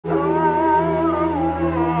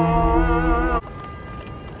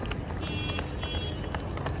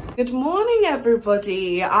Good morning,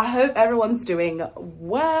 everybody. I hope everyone's doing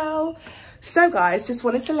well. So guys, just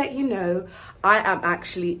wanted to let you know I am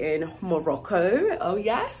actually in Morocco. Oh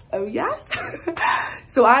yes, oh yes.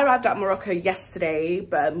 So I arrived at Morocco yesterday,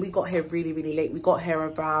 but we got here really late. We got here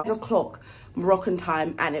around 9 o'clock Moroccan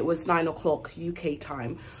time and it was 9 o'clock UK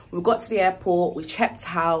time. We got to the airport, we checked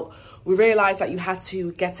out, we realized that you had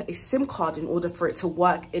to get a SIM card in order for it to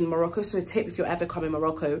work in Morocco. So a tip, if you're ever coming to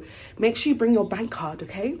Morocco, make sure you bring your bank card,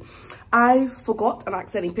 okay? I forgot and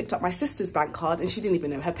accidentally picked up my sister's bank card and she didn't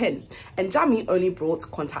even know her PIN. And Jammy only brought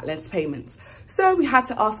contactless payments. So we had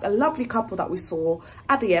to ask a lovely couple that we saw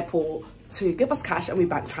at the airport to give us cash and we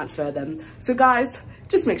bank transfer them. So guys,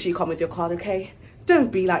 just make sure you come with your card, okay?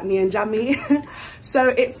 Don't be like me and Jammy. So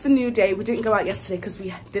it's the new day. We didn't go out yesterday because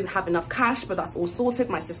we didn't have enough cash, but that's all sorted.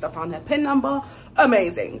 My sister found her PIN number.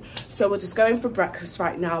 Amazing. So we're just going for breakfast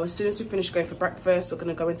right now. As soon as we finish going for breakfast, we're going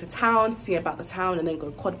to go into town, see about the town, and then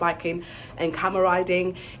go quad biking and camel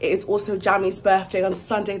riding. It is also Jammy's birthday on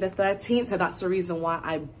Sunday the 13th, so that's the reason why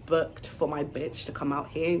I booked for my bitch to come out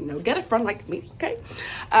here, you know, get a friend like me, okay?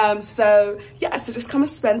 So yeah, so just come and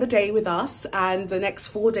spend the day with us and the next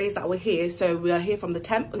 4 days that we're here. So we are here from the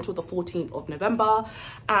 10th until the 14th of November.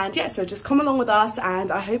 And yeah, so just come along with us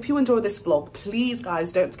and I hope you enjoy this vlog. Please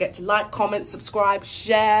guys, don't forget to like, comment, subscribe,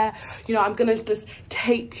 share. You know, I'm gonna just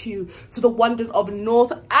take you to the wonders of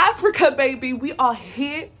North Africa, baby. We are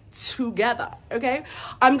here together, okay?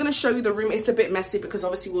 I'm gonna show you the room. It's a bit messy because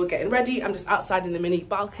obviously we're getting ready. I'm just outside in the mini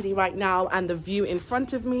balcony right now and the view in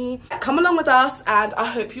front of me. Come along with us and I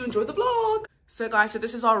hope you enjoy the vlog. So guys, so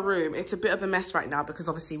this is our room. It's a bit of a mess right now because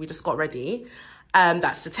obviously we just got ready.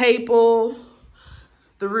 That's the table.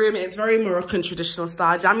 The room is very Moroccan traditional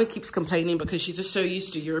style. Jammy keeps complaining because she's just so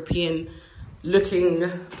used to European looking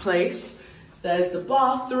place. There's the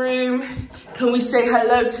bathroom. Can we say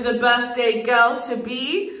hello to the birthday girl to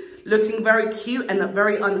be? Looking very cute and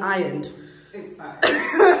very unironed. It's fine.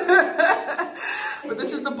 But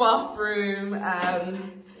this is the bathroom.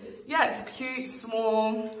 Yeah, it's cute,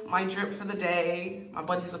 small. My drip for the day. My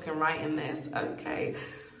body's looking right in this. Okay.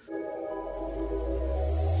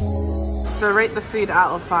 So rate the food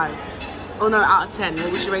out of 5. Oh no, out of 10.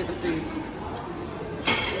 What would you rate the food?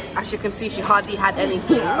 As you can see, she hardly had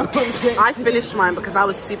anything. I finished mine because I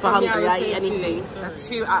was super hungry. I eat anything. A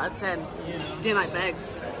 2 out of 10. Yeah. You didn't like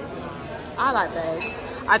bags? I like bags.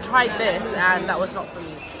 I tried this and that was not for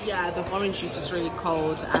me. Yeah, the orange juice is really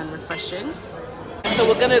cold and refreshing. So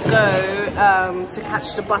we're gonna go to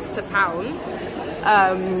catch the bus to town.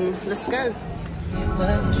 Let's go.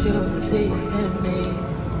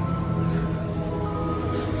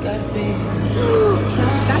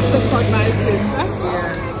 That's the pod night. That's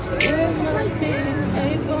yeah. It must be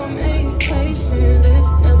made for me. Patience is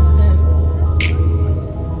nothing.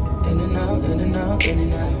 In and out, in and out, in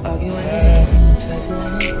and out. Arguing,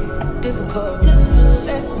 trifling, difficult.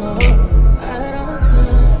 Let no, I don't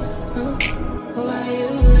know why you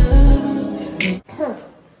love me.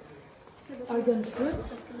 Are they good?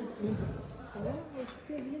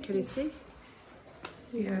 Can you see?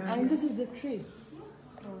 Yeah. And this is the tree.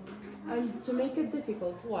 And to make it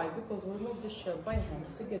difficult, why? Because we're not just shop by hands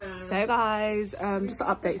to get. So guys, just an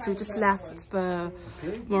update. So we just left the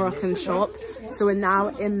Moroccan shop. So we're now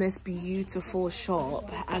in this beautiful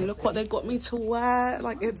shop. And look what they got me to wear.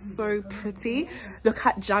 Like, it's so pretty. Look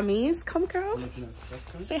at Jammy's. Come, girl.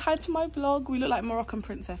 Say hi to my vlog. We look like Moroccan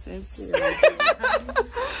princesses. Yeah.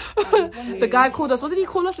 The guy called us. What did he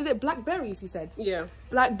call us? Is it blackberries, he said? Yeah.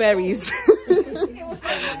 Blackberries.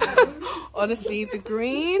 Honestly, the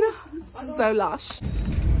green, so lush.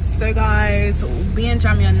 So guys, me and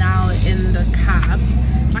Jammy are now in the cab.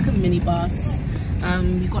 It's like a mini bus.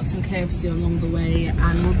 We got some KFC along the way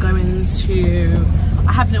and we're going to,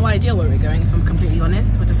 I have no idea where we're going if I'm completely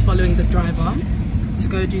honest. We're just following the driver to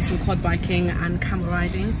go do some quad biking and camel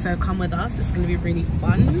riding. So come with us, it's going to be really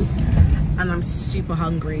fun. And I'm super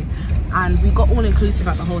hungry. And we got all inclusive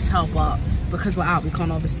at the hotel, but because we're out, we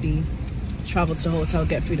can't obviously travel to the hotel,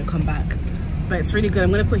 get food and come back. But it's really good. I'm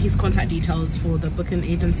going to put his contact details for the booking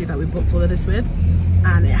agency that we booked all of this with,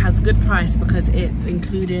 and it has good price because it's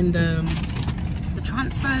including the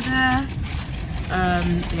transfer there,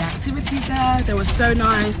 the activities there. They were so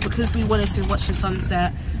nice because we wanted to watch the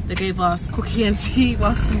sunset. They gave us cookie and tea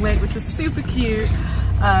whilst we wait, which was super cute.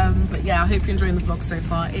 But yeah, I hope you're enjoying the vlog so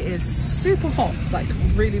far. It is super hot. It's like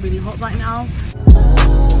really hot right now.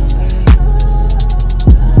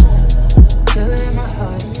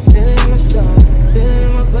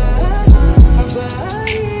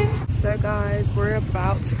 So guys, we're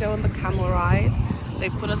about to go on the camel ride. They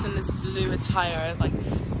put us in this blue attire, like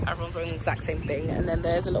everyone's wearing the exact same thing. And then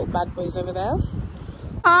there's a little bad boys over there.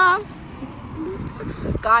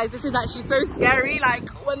 Guys, this is actually so scary, like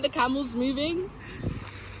when the camel's moving.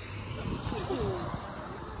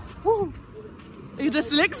 Ooh. It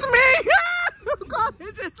just licks me. Oh god,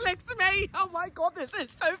 it just licks me. Oh my god, this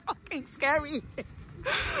is so fucking scary.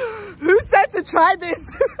 Who said to try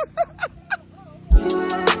this?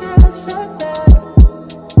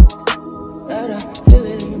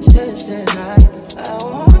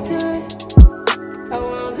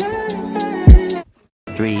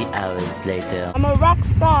 Three hours later. I'm a rock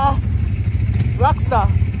star. Rock star.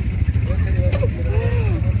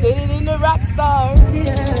 Sitting in the rock star.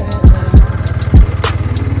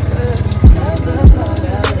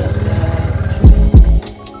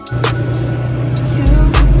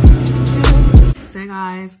 So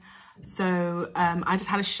guys, I just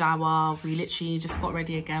had a shower. We literally just got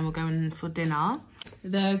ready again. We're going for dinner.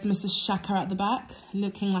 There's Mrs. Shaka at the back,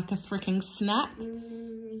 looking like a freaking snack.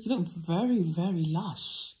 You look very, very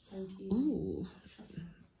lush. Thank you. Ooh.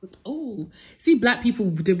 Oh, see, black people,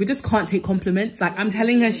 we just can't take compliments. Like, I'm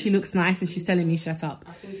telling her she looks nice and she's telling me shut up.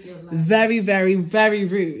 I think you're like... Very, very, very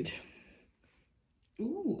rude.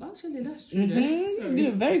 Ooh, actually, that's true. Mm-hmm. You're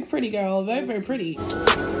a very pretty girl. Very, very pretty.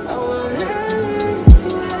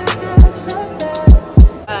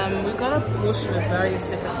 We've got a portion of various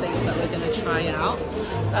different things that we're going to try out.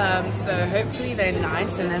 So hopefully they're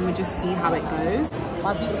nice and then we just see how it goes.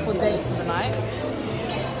 Our beautiful date for the night.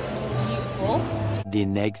 Beautiful. The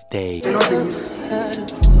next day.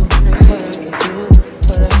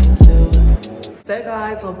 So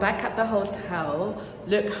guys, we're back at the hotel.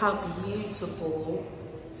 Look how beautiful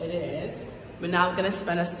it is. We're now gonna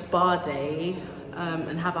spend a spa day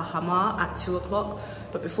and have a hammer at 2 o'clock.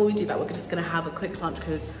 But before we do that, we're just gonna have a quick lunch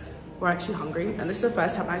because we're actually hungry. And this is the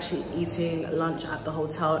first time actually eating lunch at the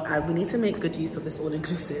hotel and we need to make good use of this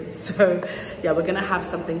all-inclusive. So yeah, we're gonna have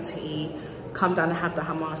something to eat, come down and have the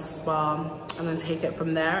Hamas spa and then take it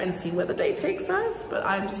from there and see where the day takes us. But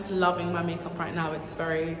I'm just loving my makeup right now. It's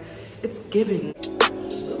giving.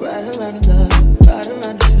 Right around the love, right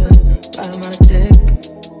around the truth, right around the dick.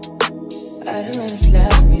 Right around the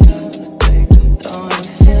slap me up the dick, don't wanna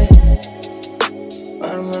fit.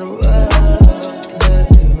 Right around the world, let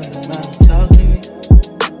me right around, talk to me.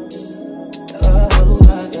 Oh,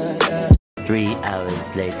 I got that. 3 hours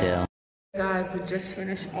later. Guys, we just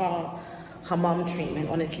finished our hammam treatment.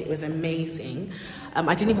 Honestly, it was amazing.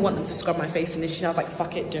 I didn't even want them to scrub my face initially. I was like,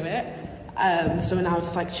 fuck it, do it. So we're now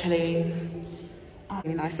just like chilling.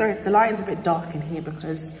 Really nice. Sorry, the lighting's a bit dark in here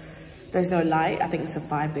because there's no light. I think it's a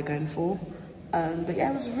vibe they're going for. But yeah,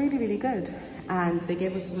 it was really, really good. And they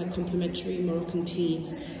gave us some like complimentary Moroccan tea.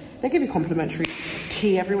 They give you complimentary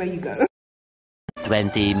tea everywhere you go.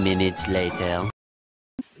 20 minutes later.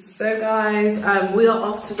 So guys, we are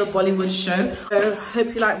off to the Bollywood show. So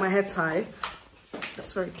hope you like my head tie.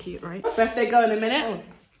 That's very cute, right? Birthday girl in a minute. Oh.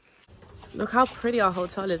 Look how pretty our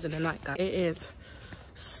hotel is in the night, guys. It is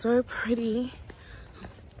so pretty.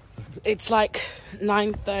 It's like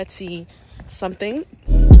 9:30 something.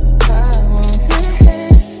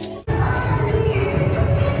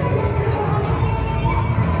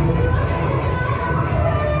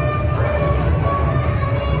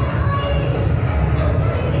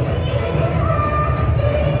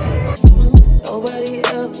 Nobody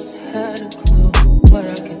else had a clue what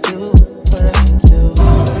I could do, what I could do.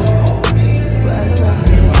 Right around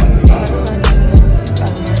the world, right around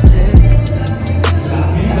the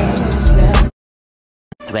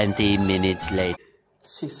dick. 20 minutes later.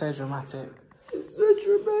 She's so dramatic. So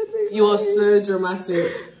dramatic. You are so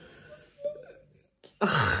dramatic.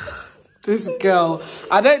 This girl.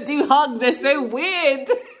 I don't do hugs, they're so weird.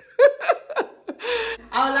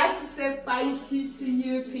 I would like to say thank you to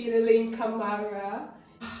you, Peterlin Camara.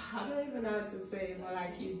 I don't even know how to say it, but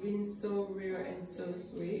like you've been so real and so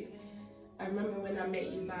sweet. I remember when I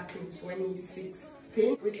met you back in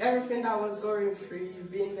 2016. With everything that I was going through,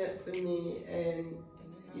 you've been there for me and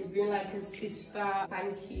you've been like a sister.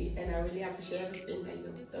 Thank you, and I really appreciate everything that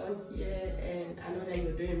you've done here. And I know that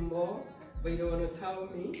you're doing more, but you don't want to tell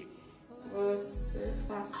me. It was so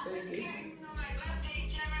fast, so good.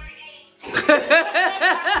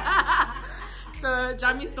 So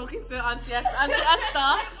Jammy's talking to Auntie Esther.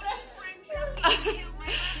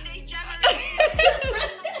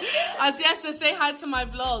 Auntie Esther, say hi to my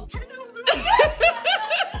vlog.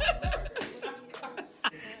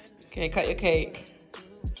 Okay, cut your cake.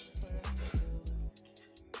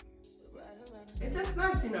 It tastes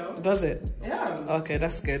nice, you know. Does it? Yeah. Okay,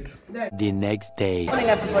 that's good. The next day. Morning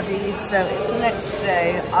everybody, so it's the next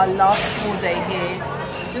day, our last full day here.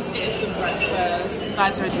 Just getting some breakfast. You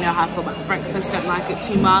guys already know how I feel about the breakfast, don't like it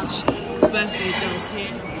too much. Birthday girl's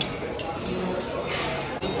here.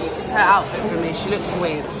 her outfit for me. She looks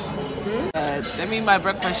weird. Let me my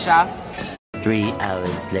breakfast, Sha. 3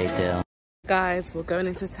 hours later. Guys, we're going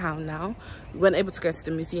into town now. We weren't able to go to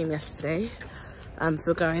the museum yesterday.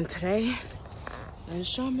 So we're going today. And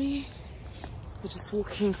Jammy, we're just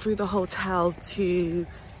walking through the hotel to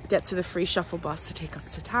get to the free shuttle bus to take us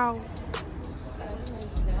to town.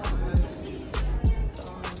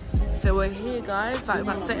 So we're here, guys. Like,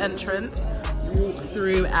 that's the entrance. You walk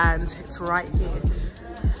through and it's right here.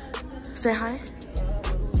 Say hi.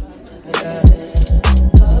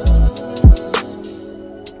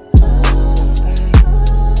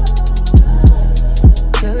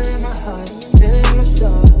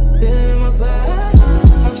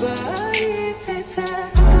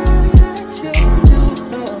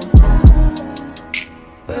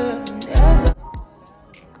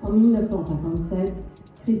 En 1957,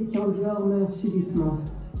 Christian Dior meurt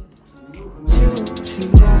subitement.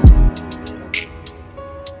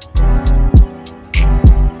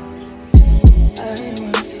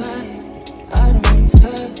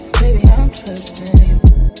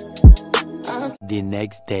 The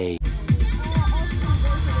next day.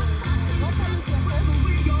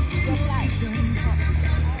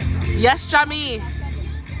 Yes, Jammy.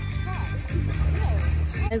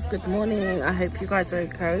 Guys, good morning. I hope you guys are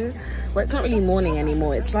okay. Well, it's not really morning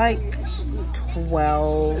anymore. It's like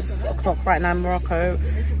 12 o'clock right now in Morocco.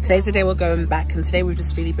 Today's the day we're going back, and today we've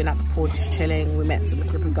just really been at the port just chilling. We met some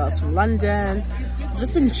group of girls from London. We've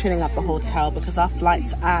just been chilling at the hotel because our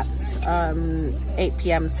flight's at 8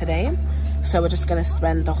 p.m. today. So we're just going to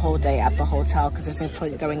spend the whole day at the hotel because there's no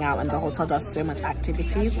point going out, and the hotel does so much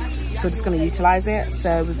activities. So we're just going to utilize it.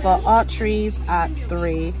 So we've got archeries at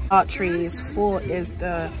 3. Archeries, 4 is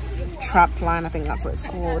the trap line, I think that's what it's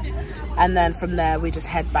called. And then from there we just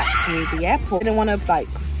head back to the airport. I didn't want to like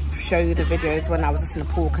show you the videos when I was just in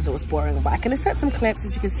the pool because it was boring, but I can insert some clips.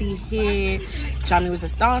 As you can see here, Jammy was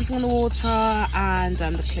just dancing in the water, and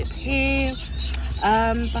the clip here,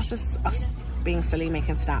 that's just us being silly,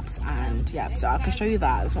 making snaps, and yeah, so I can show you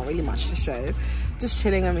that. There's not really much to show, just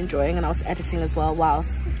chilling and enjoying, and I was editing as well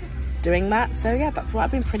whilst doing that. So yeah, that's what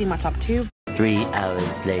I've been pretty much up to. 3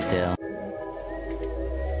 hours later.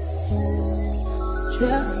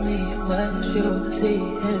 Tell me what you see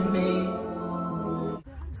in me.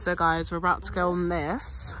 So guys, we're about to go on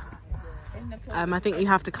this. I think you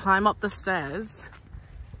have to climb up the stairs,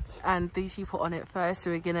 and these people on it first,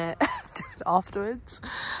 so we're gonna do it afterwards.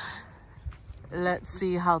 Let's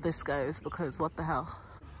see how this goes, because what the hell.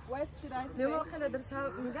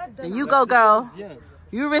 There you go, girl.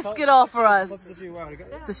 You risk it all for us.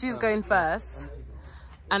 So she's going first,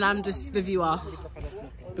 and I'm just the viewer,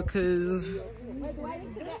 because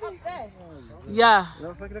yeah.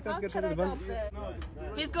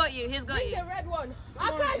 He's got you, he's got you. The red one.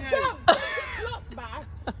 I can't jump. It's not bad.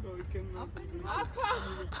 I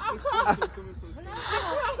can't.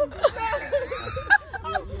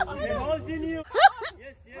 Holding you.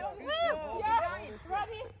 Yes, yes.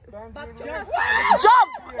 Jump!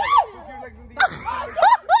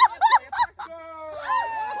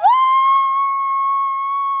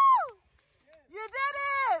 You did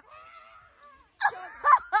it!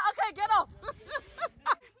 Okay, get up.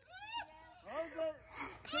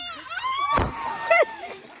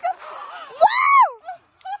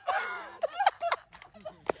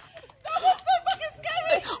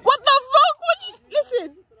 What the fuck? Listen.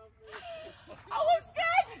 I was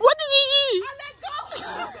scared. What did you do? I let go.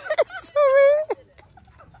 Sorry.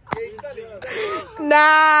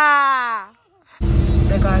 Nah.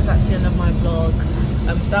 So guys, that's the end of my vlog.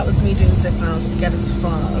 So that was me doing zip line. I was scared as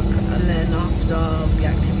fuck. And then after the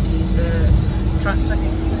activities, the transfer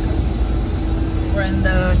activities, we're in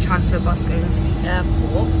the transfer bus going to the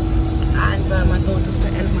airport. And I thought just to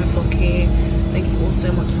end my vlog here. Thank you all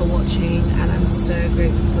so much for watching, and I'm so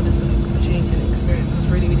grateful for this opportunity and experience. It's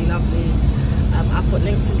really, really lovely. I'll put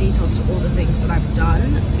links and details to all the things that I've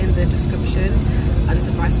done in the description. I just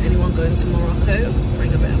advise anyone going to Morocco,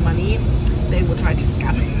 bring a bit of money. They will try to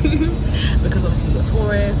scam you because obviously you're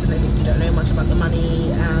tourists and they think you don't know much about the money.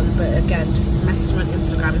 But again, just message me on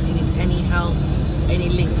Instagram if you need any help, any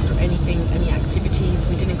links or anything, any activities.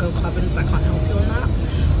 We didn't go clubbing, so I can't help you on that.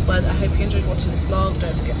 But I hope you enjoyed watching this vlog.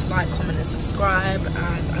 Don't forget to like, comment and subscribe, and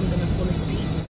I'm gonna fall asleep.